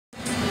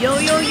Yo,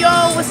 yo,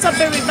 yo, what's up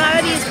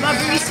everybody? It's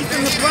Barbarisi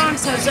from the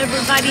Bronx. How's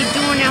everybody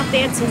doing out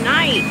there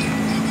tonight?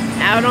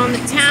 Out on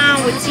the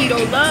town with Tito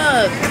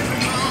Love.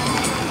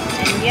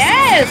 And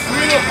yes,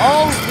 little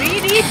old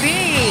Weedy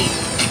B.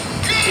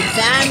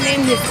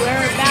 Examining his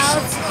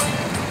whereabouts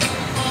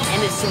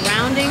and his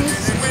surroundings.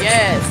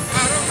 Yes.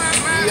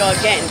 We are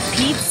getting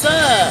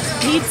pizza.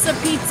 Pizza,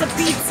 pizza,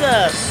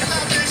 pizza.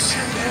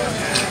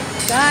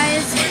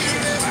 Guys,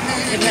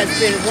 it has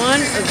been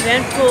one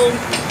eventful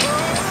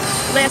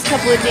last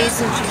couple of days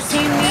since you've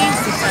seen me,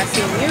 since I've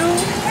seen you.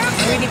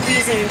 Weedy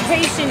B's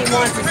impatient, he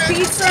wants his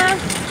pizza.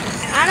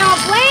 I don't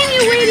blame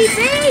you, Weedy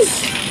B.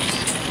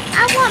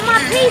 I want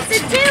my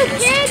pizza too,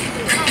 kid.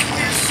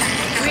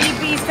 Weedy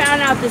B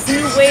found out this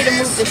new way to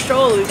move the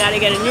stroller. We gotta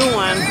get a new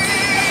one.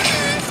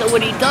 So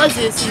what he does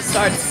is he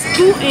starts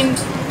scooting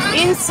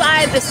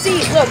inside the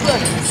seat. Look,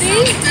 look,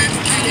 see?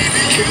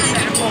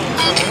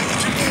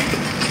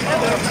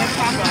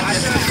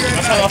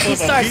 He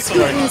starts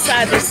scooting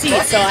inside the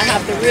seat, so I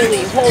have to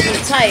really hold him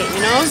tight,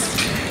 you know?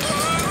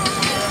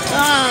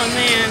 Oh,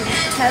 man.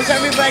 How's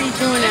everybody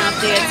doing out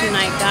there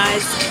tonight,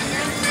 guys?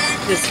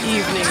 This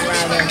evening,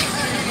 rather.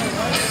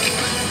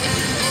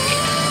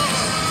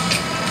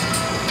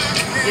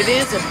 It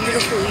is a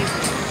beautiful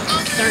evening.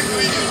 It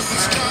certainly is.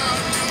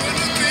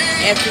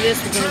 After this,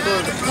 we're going to go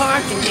to the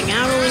park and hang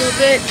out a little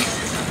bit.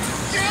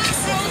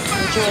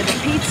 Enjoy the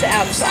pizza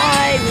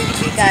outside.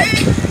 We got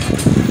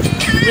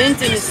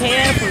lint in his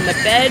hair from the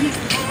bed,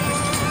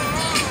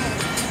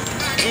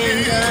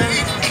 and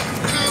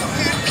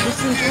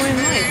just enjoying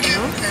life, you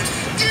know.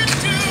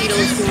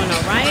 Tito's doing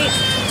alright.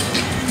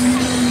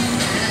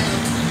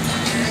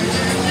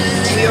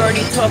 We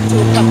already talked to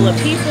a couple of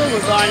people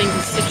regarding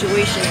the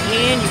situation at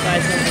hand. You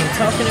guys know what I'm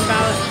talking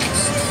about.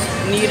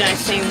 Need I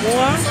say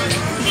more?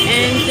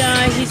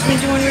 And he's been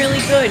doing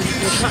really good. He's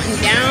been cutting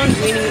down,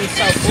 weaning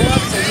himself off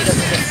so he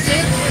doesn't get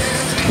sick.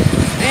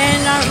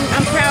 And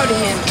I'm proud of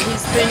him.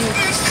 He's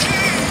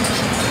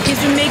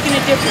been making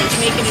a difference,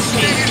 making a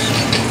change.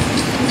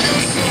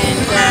 And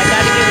I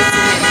gotta give it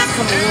to him. He's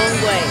come a long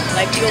way.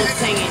 Like the old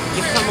saying,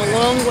 you come a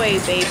long way,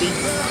 baby.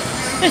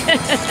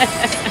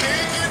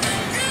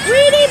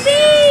 Weedy B!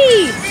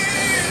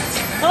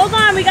 Hold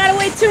on, we gotta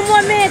wait 2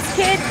 more minutes,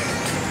 kid.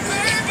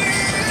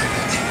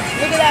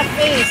 Look at that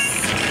face.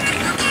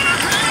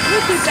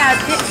 Look at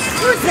that.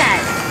 Who's that?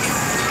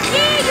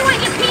 Yeah, you want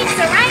your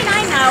pizza, right?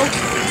 I know.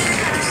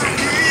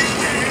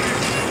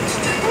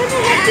 Where the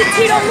heck did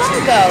Tito Long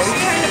go?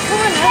 Turn the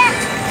corner.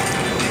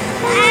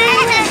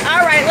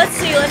 Alright, let's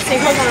see. Hold on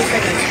a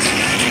second.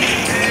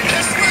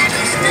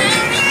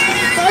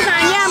 Hold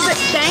on, yeah, but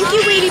thank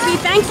you, Weedy B,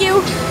 thank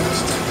you.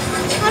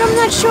 I'm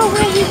not sure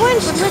where he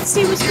went, but let's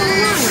see what's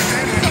going on.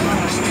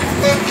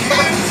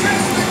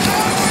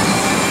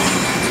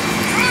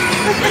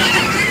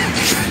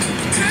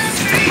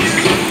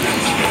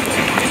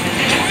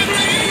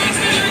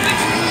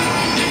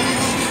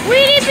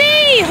 Weedy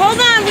B! Hold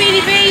on,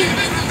 Weedy B!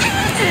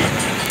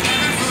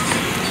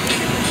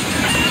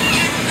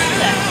 Where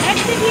the heck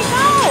did he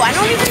go? I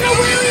don't even know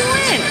where he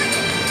went.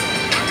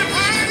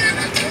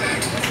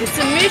 It's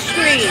a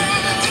mystery. He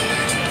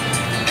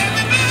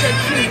said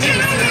 2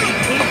 weeks.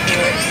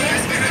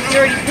 He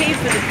already paid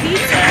for the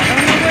pizza. I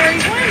don't know where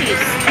he went. He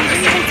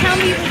didn't even tell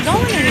me he was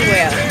going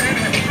anywhere.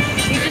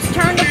 He just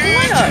turned the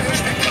corner.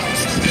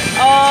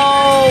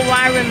 Oh,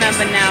 I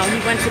remember now. He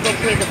went to go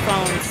pay the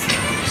phones.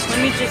 Let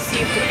me just see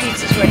if the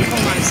pizza's ready.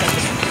 Hold on a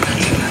second.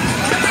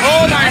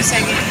 Hold on a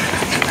second.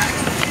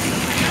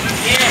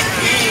 Yeah.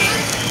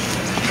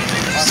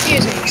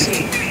 Excuse me.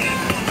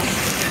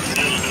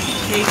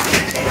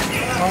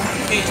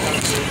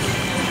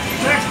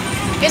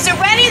 Is it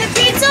ready, the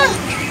pizza?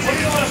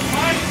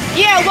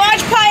 Yeah,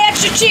 large pie,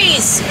 extra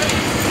cheese.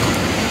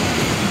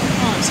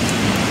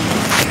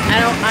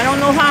 I don't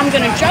know how I'm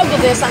gonna juggle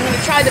this. I'm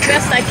gonna try the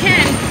best I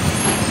can.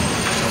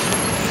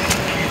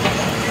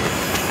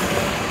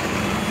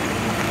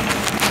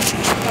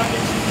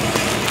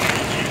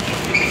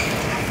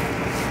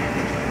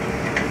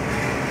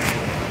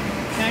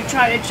 Gonna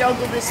try to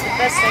juggle this the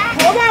best I can.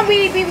 Hold on,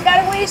 Weedy B, we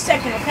gotta wait a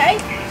second, okay?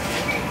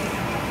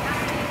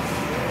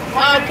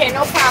 Okay,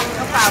 no problem.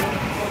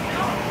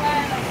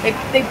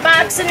 They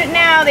boxing it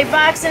now.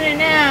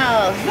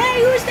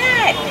 Hey, who's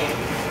that?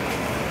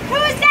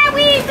 Who's that,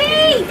 Weedy B?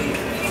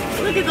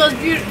 Look at those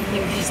beautiful.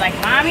 He's like,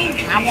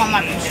 Mommy, I want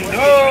my pizza.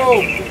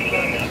 No.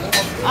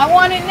 I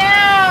want it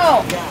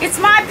now. It's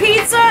my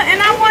pizza,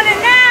 and I want it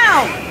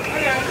now.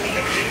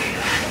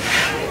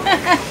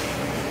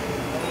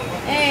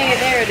 Hey,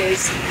 there it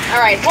is. All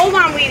right, hold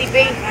on, Weedy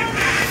B.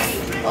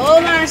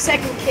 Hold on a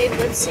second, kid.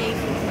 Let's see if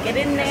we can get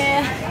in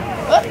there.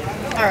 Oh,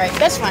 all right,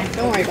 that's fine.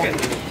 Don't worry about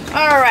it.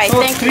 All right,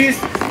 thank you.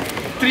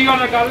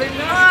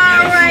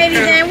 Alrighty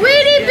then,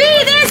 Weedy B,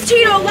 there's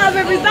Tito Love,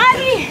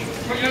 everybody.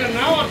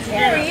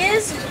 There he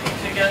is.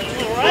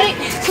 Alright,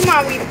 come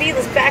on, Weedy B,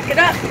 let's back it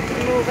up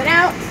and move it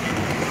out.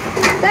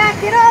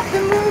 Back it up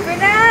and move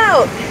it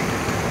out.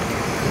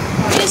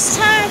 It's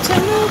time to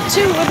move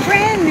to a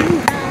brand new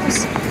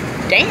house.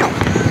 Damn.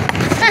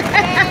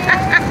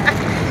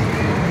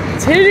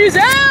 titties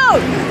out!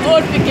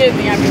 Lord forgive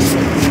me, I'm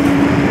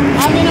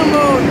in a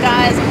mood,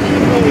 guys. I'm in a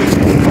mood.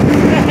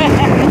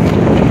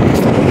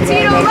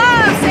 Tito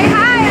Love, say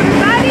hi,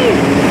 everybody.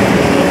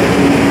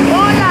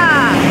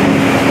 Hola.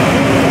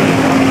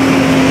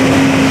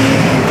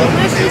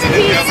 Delicious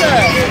pizza.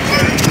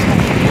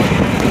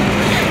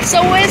 So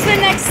where's the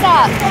next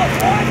stop?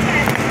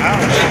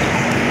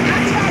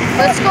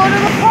 Let's go to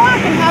the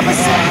park and have a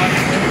sip.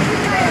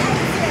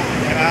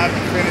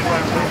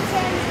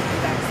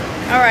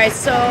 Alright,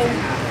 so...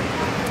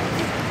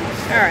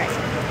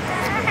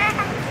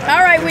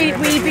 Alright,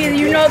 Weedy B,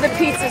 you know the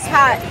pizza's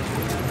hot.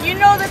 You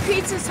know the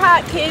pizza's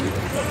hot, kid.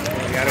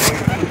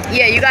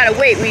 Yeah, you gotta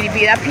wait, Weedy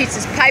B. That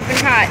pizza's piping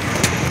hot.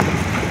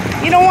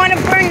 You don't want to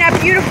burn that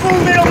beautiful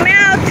little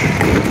mouth.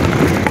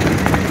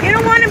 You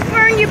don't want to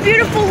burn your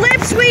beautiful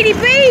lips, Weedy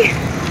B.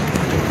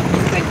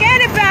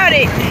 Forget about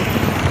it.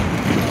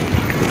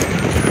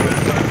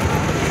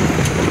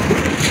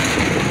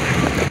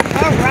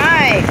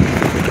 Alright.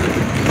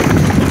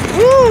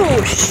 Ooh,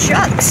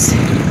 shucks.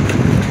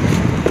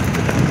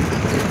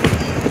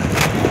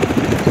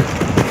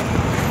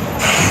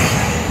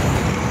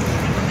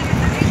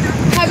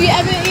 Have you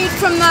ever eaten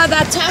from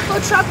that taco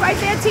truck right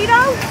there,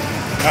 Tito?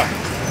 No.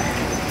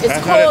 It's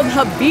called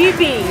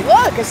Habibi.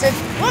 Look, it says,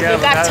 look, Yeah,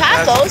 they got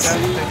tacos.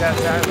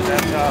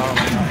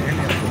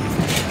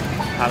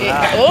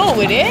 Oh,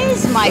 it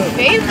is my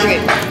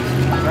favorite.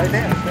 Right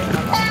there.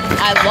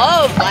 I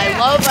love,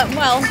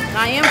 well,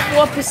 I am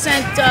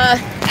 4%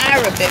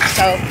 Arabic,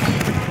 so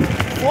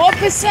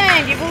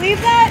 4%, you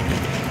believe that?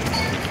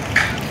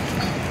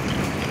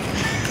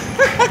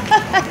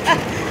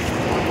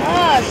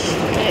 Oh,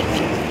 shit.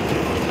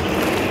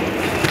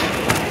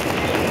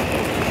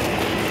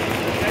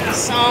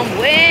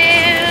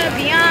 Somewhere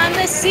beyond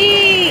the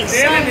sea,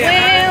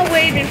 somewhere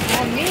waiting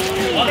for me.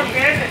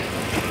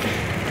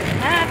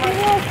 Happy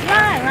will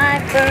fly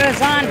like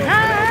birds on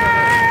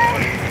high,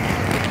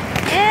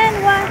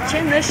 and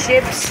watching the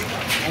ships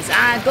as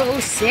I go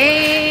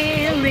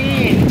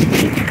sailing.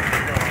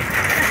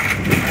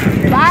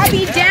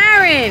 Bobby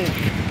Darin.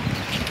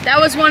 That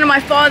was one of my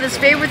father's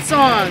favorite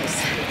songs.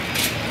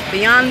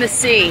 Beyond the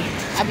Sea.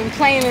 I've been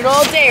playing it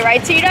all day,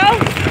 right, Tito?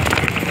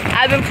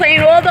 I've been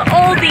playing all the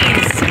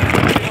oldies.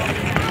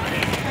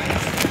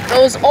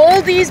 Those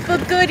oldies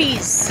but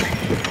goodies.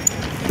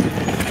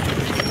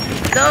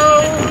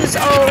 Those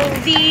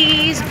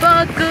oldies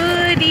but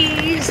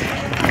goodies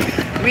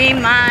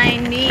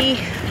remind me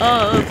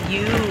of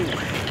you.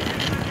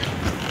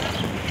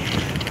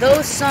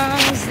 Those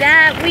songs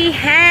that we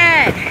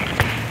had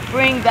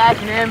bring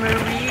back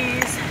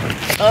memories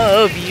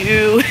of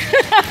you.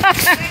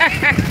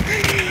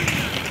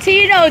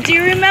 Tito, do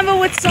you remember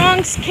what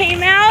songs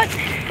came out?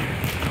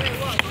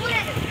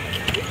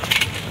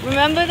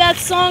 Remember that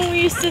song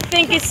we used to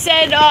think it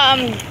said,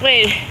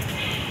 wait,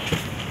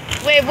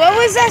 what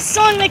was that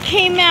song that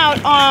came out?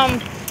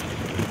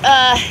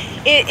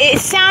 It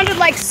sounded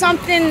like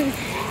something,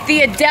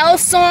 the Adele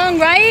song,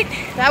 right?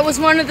 That was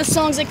one of the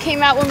songs that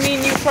came out when me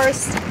and you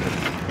first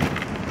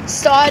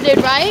started,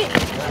 right?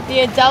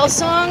 The Adele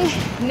song,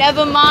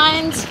 Never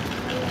Mind,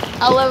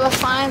 I'll Ever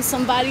Find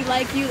Somebody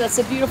Like You. That's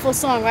a beautiful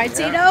song, right,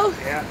 Tito?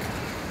 Yeah.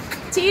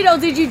 Tito,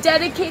 did you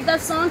dedicate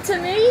that song to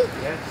me?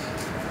 Yes.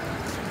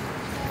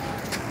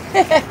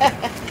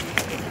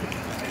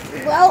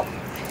 Well,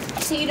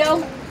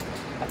 Tito,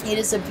 it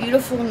is a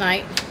beautiful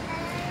night,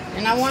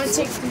 and I want to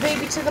take the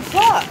baby to the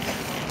park.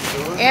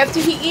 After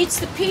he eats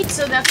the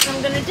pizza, that's what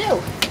I'm going to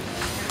do.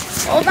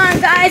 Hold on,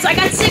 guys. I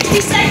got 60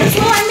 seconds.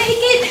 Will I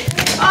make it?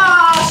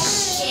 Oh,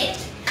 shit.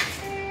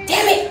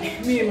 Damn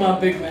it. Me and my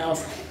big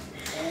mouth.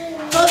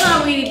 Hold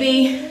on, Weedy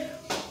B.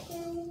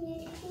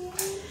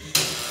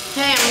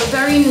 Hey, I'm a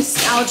very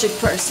nostalgic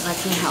person. I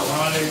can't help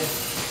it.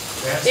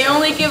 They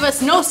only give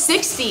us, no,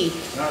 60.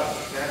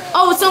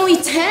 Oh, it's only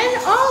 10?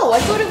 Oh, I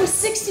thought it was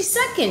 60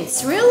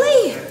 seconds.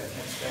 Really?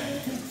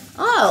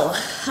 Oh,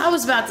 I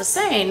was about to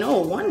say, no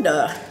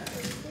wonder.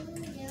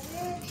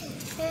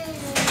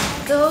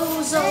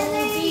 Those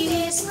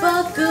oldies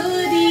but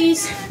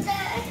goodies.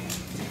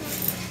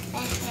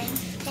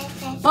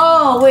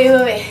 Oh,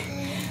 wait.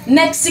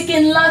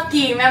 Mexican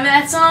Lucky. Remember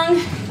that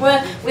song?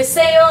 We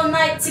stay all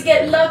night to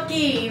get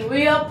lucky.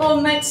 We up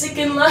on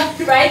Mexican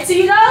Lucky. Right,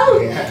 Tito?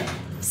 Yeah.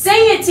 Sing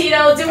it,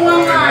 Tito. Do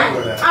one line.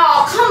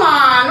 Oh, come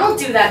on. Don't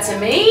do that to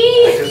me.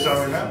 I just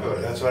don't remember.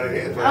 That's what it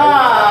is. But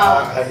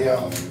I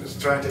was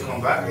trying to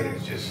come back, and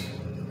it's just,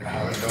 I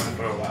haven't done it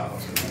for a while.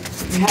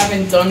 So. You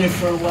haven't done it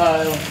for a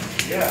while.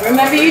 Yeah.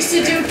 Remember you used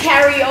to do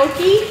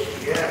karaoke?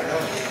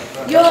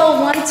 Yeah.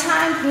 Yo, one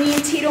time me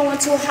and Tito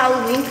went to a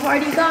Halloween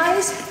party,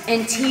 guys,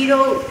 and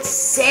Tito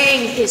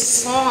sang his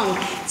song.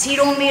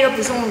 Tito made up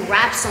his own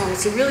rap song.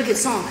 It's a really good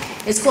song.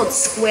 It's called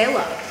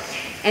Squela.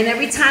 And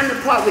every time the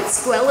part with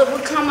Squela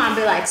would come, I'd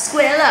be like,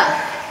 Squela,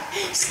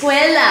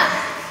 Squela,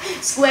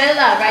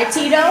 Squela, right,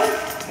 Tito?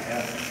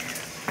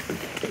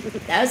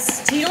 Yeah.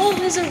 Tito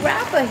is a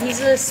rapper. He's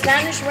a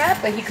Spanish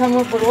rapper. He comes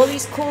up with all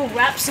these cool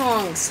rap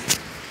songs.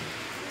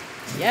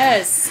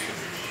 Yes.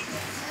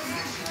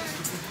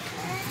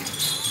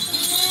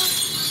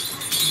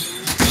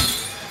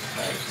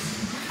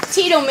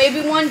 Tito,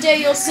 maybe one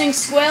day you'll sing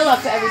Square Up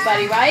for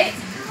everybody, right?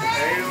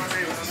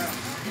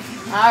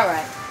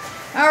 Alright.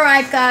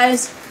 Alright,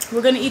 guys.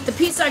 We're going to eat the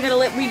pizza. I'm going to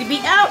let Weedy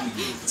B out.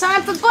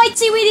 Time for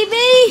bitesy, Weedy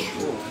B.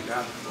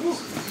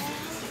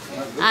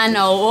 I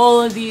know,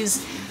 all of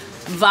these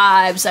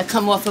vibes that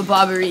come off of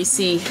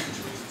Barbarisi.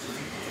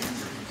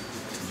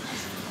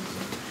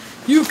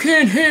 You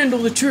can't handle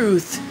the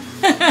truth.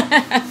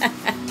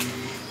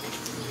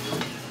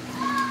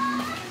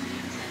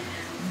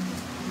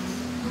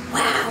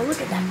 Wow,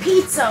 look at that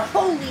pizza.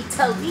 Holy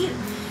Toledo.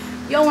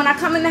 Yo, when I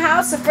come in the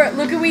house, look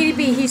at Weedy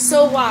B. He's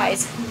so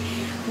wise.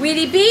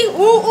 Weedy B,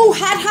 ooh,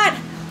 hot.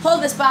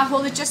 Hold this, Bob.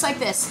 Hold it just like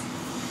this.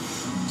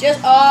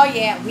 Oh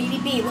yeah, Weedy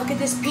B, look at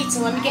this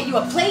pizza. Let me get you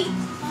a plate.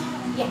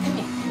 Yeah, come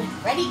here.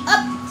 Ready?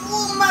 Up.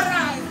 Ooh,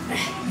 Maran.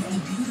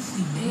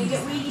 Let me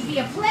get Weedy B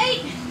a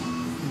plate.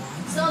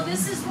 So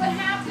this is what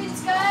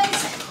happens, guys,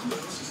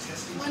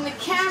 when the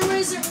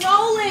cameras are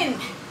rolling.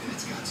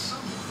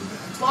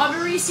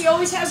 Barbarisi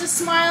always has a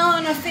smile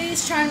on her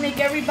face, trying to make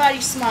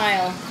everybody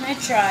smile. I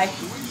try.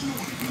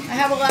 I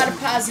have a lot of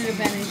positive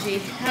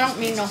energy. I don't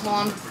mean no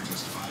harm.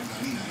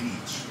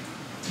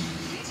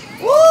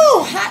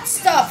 Woo! Hot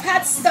stuff.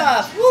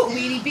 Woo!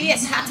 Weedy B,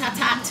 it's hot.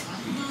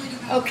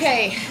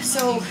 Okay,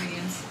 so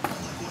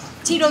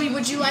Tito, you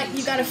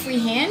got a free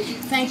hand?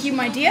 Thank you,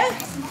 my dear.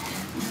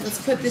 Let's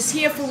put this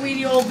here for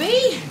Weedy old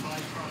B.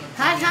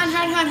 Hot.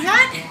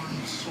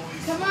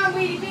 Come on,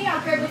 Weedy B. I'll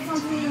grab the phone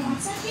for you in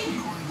 1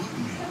 second.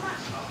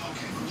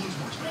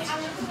 Yeah,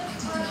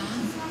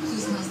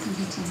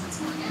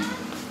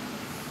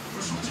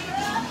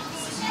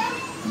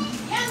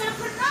 I'm gonna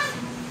put it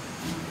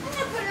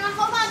on.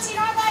 Hold on, Tito,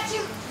 I got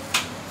you.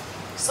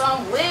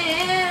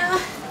 Somewhere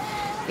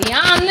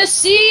beyond the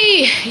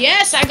sea.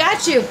 Yes, I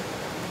got you.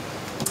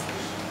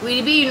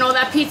 Weedy B, you know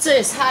that pizza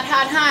is hot.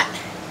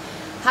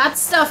 Hot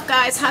stuff,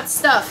 guys, hot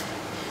stuff.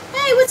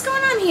 Hey, what's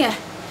going on here?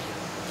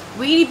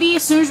 Weedy B,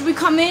 as soon as we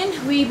come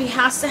in, Weedy B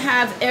has to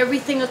have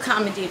everything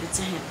accommodated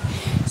to him.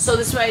 So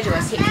this is what I do.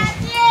 I take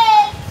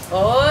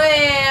oh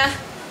yeah.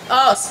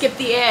 Oh, skip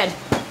the ad.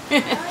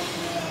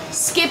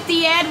 Skip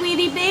the ad,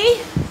 Weedy B.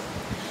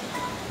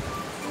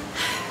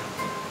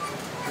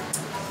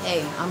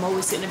 Hey, I'm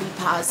always going to be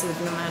positive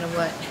no matter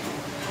what.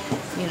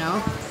 You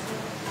know?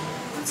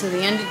 To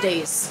the end of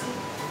days.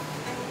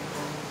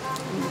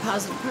 I'm a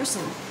positive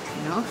person,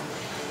 you know?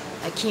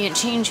 I can't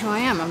change who I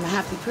am. I'm a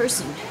happy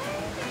person.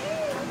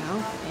 You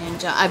know?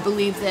 And I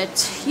believe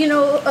that, you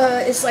know,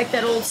 it's like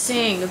that old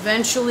saying,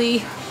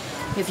 eventually,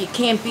 if you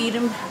can't beat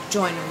him,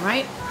 join him,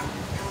 right?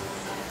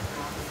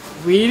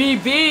 Weedy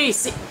B.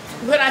 See,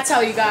 what I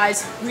tell you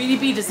guys, Weedy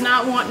B does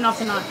not want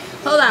nothing on.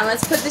 Hold on,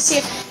 let's put this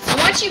here. I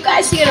want you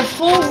guys to get a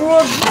full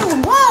raw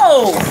view,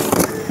 whoa,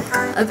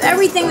 of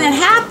everything that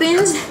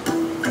happens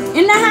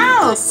in the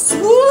house.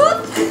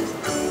 Whoop.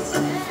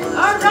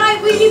 All right,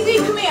 Weedy B,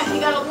 come here. He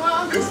got a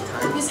long,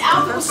 this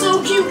outfit was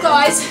so cute,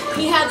 guys.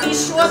 He had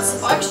these shorts,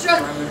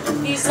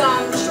 these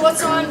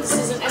shorts on. This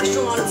is an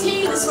extra long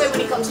tee. This way when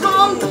he comes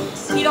home,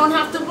 he don't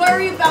have to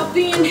worry about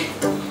being,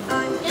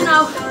 you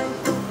know.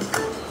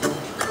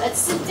 Let's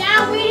sit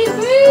down, Weedy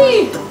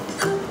B.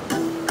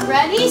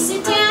 Ready?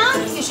 Sit down.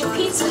 Because your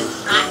pizza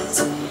hot.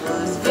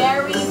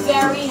 Very,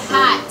 very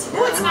hot.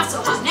 Oh, it's not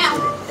so hot now.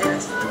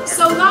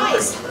 So,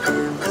 guys,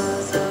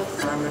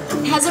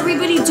 how's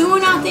everybody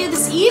doing out there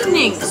this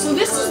evening? So,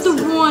 this is the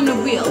raw and the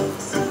real.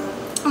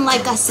 And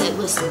like I said,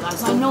 listen,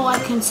 guys, I know I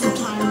can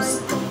sometimes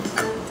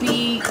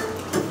be,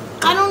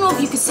 I don't know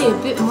if you could say a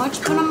bit much,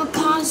 but I'm a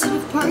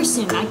positive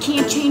person. I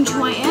can't change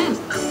who I am,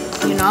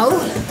 you know?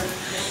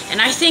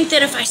 And I think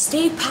that if I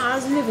stay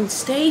positive and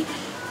stay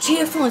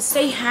cheerful and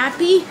stay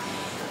happy,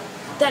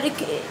 that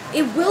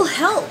it will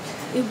help.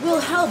 It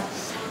will help.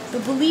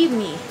 But believe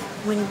me,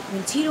 when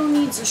Tito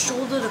needs a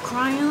shoulder to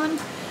cry on,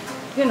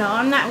 you know,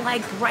 I'm not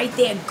like right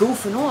there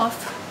goofing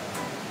off.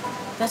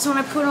 That's when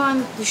I put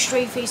on the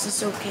straight face.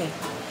 It's okay.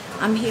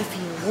 I'm here for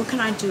you. What can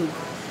I do?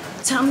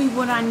 Tell me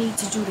what I need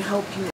to do to help you.